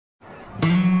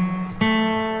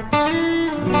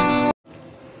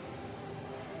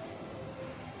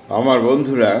আমার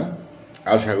বন্ধুরা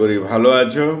আশা করি ভালো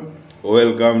আছো।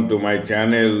 Welcome to my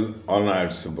channel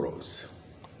honours bros.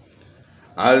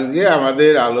 আজকে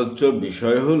আমাদের আলোচ্য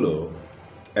বিষয় হলো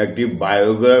একটি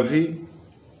বায়োগ্রাফি,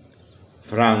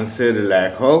 ফ্রান্সের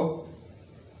লেখক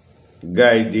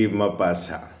গাই ডি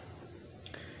মপাসা।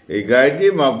 এই গাই ডি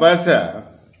মপাসা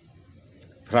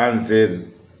ফ্রান্সের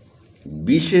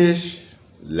বিশেষ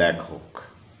লেখক।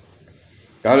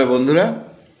 তাহলে বন্ধুরা,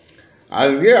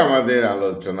 আজকে আমাদের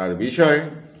আলোচনার বিষয়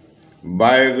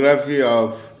বায়োগ্রাফি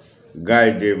অফ গাই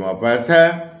ডে মপাসা,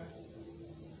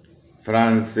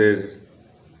 ফ্রান্সের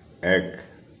এক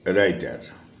রাইটার।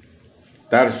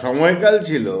 তার সময়কাল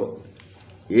ছিল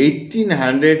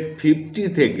 1850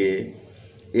 থেকে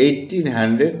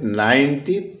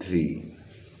 1893।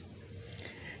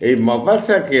 এই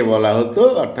মপাসাকে বলা হতো,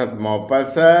 অর্থাৎ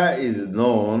মপাসা is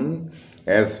known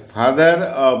as father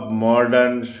of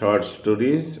modern short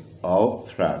stories of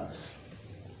France.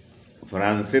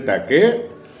 ফ্রান্সে তাকে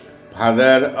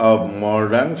father of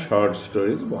modern short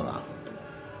stories বলা হতো।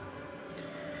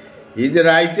 He is a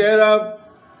writer of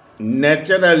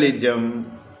naturalism,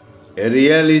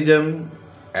 realism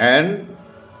and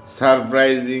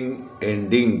surprising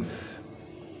endings.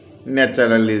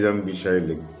 Naturalism বিষয়ে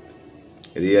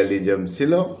রিয়ালিজম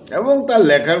ছিল এবং তার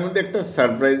লেখার মধ্যে একটা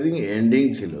সারপ্রাইজিং এন্ডিং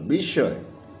ছিল, বিস্ময়।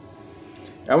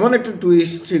 এমন একটা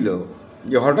টুইস্ট ছিল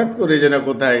যে হঠাৎ করে যেন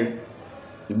কোথায়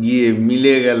গিয়ে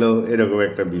মিলে গেল, এরকম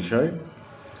একটা বিষয়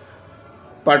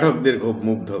পাঠকদের খুব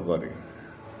মুগ্ধ করে।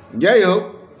 যাই হোক,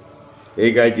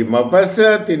 এই গাই ডি মপাসা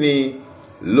তিনি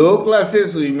লো ক্লাসেস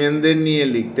উইমেনদের নিয়ে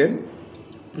লিখতেন,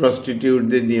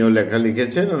 প্রস্টিটিউটদের নিয়েও লেখা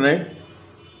লিখেছেন অনেক।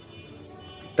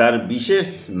 তার বিশেষ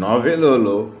নভেল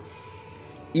হলো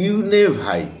ইউনে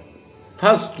ভাই,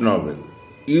 ফার্স্ট নভেল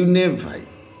ইউনে ভাই।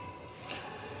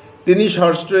 তিনি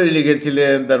শর্ট স্টোরি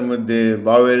লিখেছিলেন, তার মধ্যে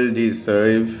বাওয়েল ডি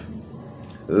সৈফ,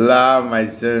 লা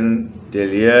মাইসন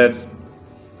টেলিয়ার,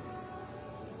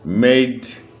 মেড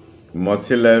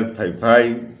মসেলার ফাইফাই,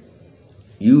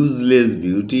 ইউজলেস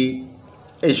বিউটি,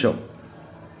 এইসব।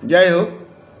 যাই হোক,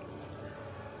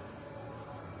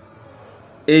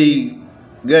 এই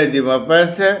গাই ডি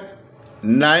মপাসা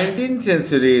 19th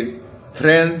সেঞ্চুরির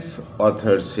ফ্রেঞ্চ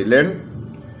অথর ছিলেন।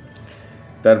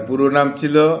 তার পুরো নাম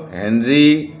ছিল হেনরি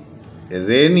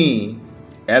রেনি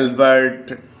অ্যালবার্ট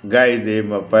গাই ডে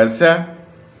মপাসা,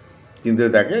 কিন্তু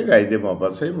তাকে গাই ডে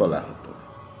মপাসাই বলা হতো।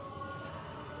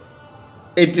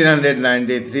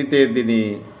 1893-তে তিনি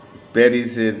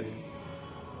প্যারিসের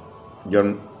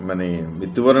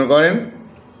মৃত্যুবরণ করেন।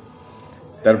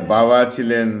 তার বাবা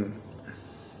ছিলেন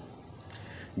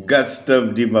গাস্টাভ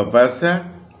ডি মপাসা,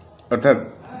 অর্থাৎ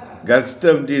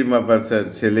গাস্টাভ ডি মপাসার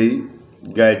ছেলেই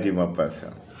গাই ডি মপাসা।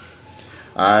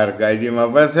 আর গাই ডি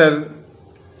মপাসার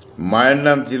মায়ের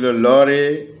নাম ছিল লরে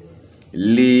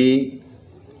লি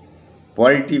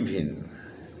পয়টিভিন।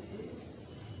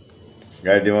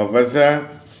 গাই ডি মপাসা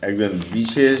একজন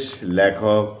বিশেষ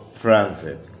লেখক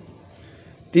ফ্রান্সের।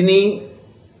 তিনি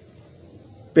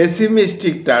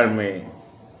পেসিমিস্টিক টার্মে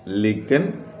লিখতেন,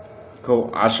 খুব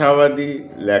আশাবাদী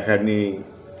লেখা নিয়ে,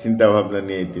 চিন্তাভাবনা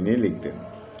নিয়ে তিনি লিখতেন।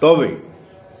 তবে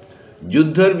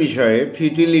যুদ্ধের বিষয়ে,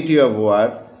 ফিউটিলিটি অফ ওয়ার,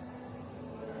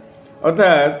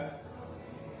 অর্থাৎ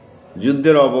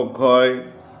যুদ্ধের অবক্ষয়,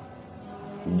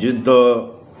 যুদ্ধ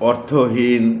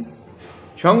অর্থহীন,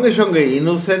 সঙ্গে সঙ্গে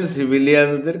ইনোসেন্ট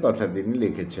সিভিলিয়ানদের কথা তিনি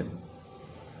লিখেছেন।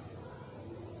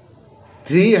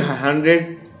 300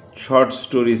 শর্ট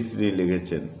স্টোরিজ তিনি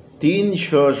লিখেছেন,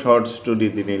 300 শর্ট স্টোরি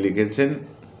তিনি লিখেছেন,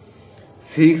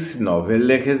 6 নভেল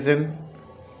লিখেছেন,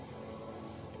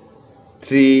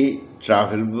 3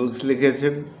 ট্রাভেল বুকস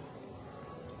লিখেছেন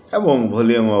এবং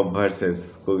ভলিউম অফ ভার্সেস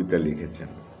কবিতা লিখেছেন।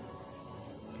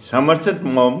 সমারসেট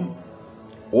মম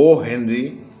ও হেনরি,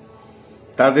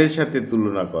 তাদের সাথে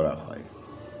তুলনা করা হয়।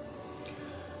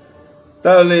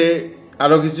 তাহলে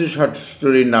আরও কিছু শর্ট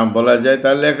স্টোরির নাম বলা যায়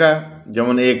তার লেখা,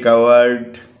 যেমন এ coward,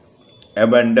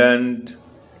 abandoned,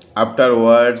 after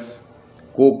words,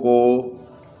 cocoa,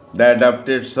 the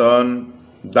adapted Son,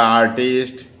 the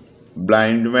artist,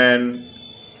 blind man,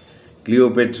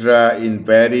 Cleopatra in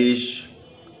Paris,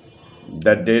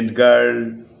 the dead girl,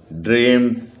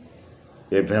 dreams,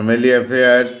 A family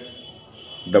affairs,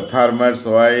 the farmers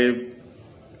wife,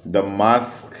 the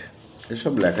mask,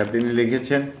 এসব লেখা তিনি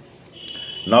লিখেছেন।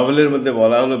 নভেলের মধ্যে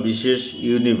বলা হলো বিশেষ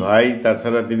ইউনি ভাই,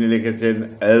 তাছাড়া তিনি লিখেছেন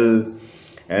এল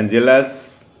অ্যাঞ্জেলাস,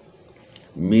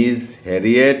 মিস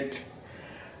হ্যারিয়েট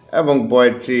এবং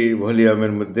পোয়েট্রি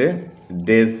ভলিউমের মধ্যে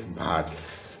ডেস ভার্স।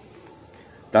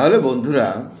 তাহলে বন্ধুরা,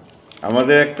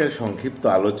 আমাদের একটা সংক্ষিপ্ত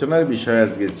আলোচনার বিষয়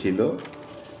আজকে ছিল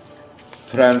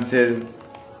ফ্রান্সের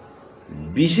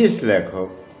বিশেষ লেখক,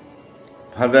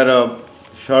 ফাদার অফ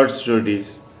শর্ট স্টোরিজ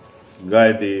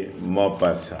গায়ে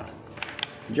মপাসা,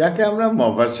 যাকে আমরা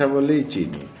মপাসা বলেই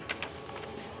চিনি।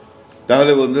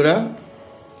 তাহলে বন্ধুরা,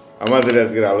 আমাদের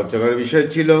আজকের আলোচনার বিষয়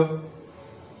ছিল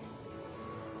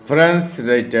France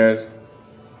writer,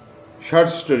 short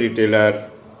story teller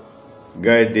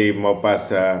গায়ে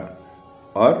মপাসা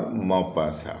আর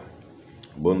মপাসা।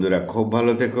 বন্ধুরা, খুব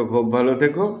ভালো থেকো, খুব ভালো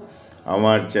থেকো।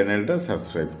 আমার চ্যানেলটা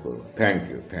সাবস্ক্রাইব করো। Thank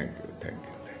you, thank you, thank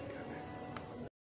you.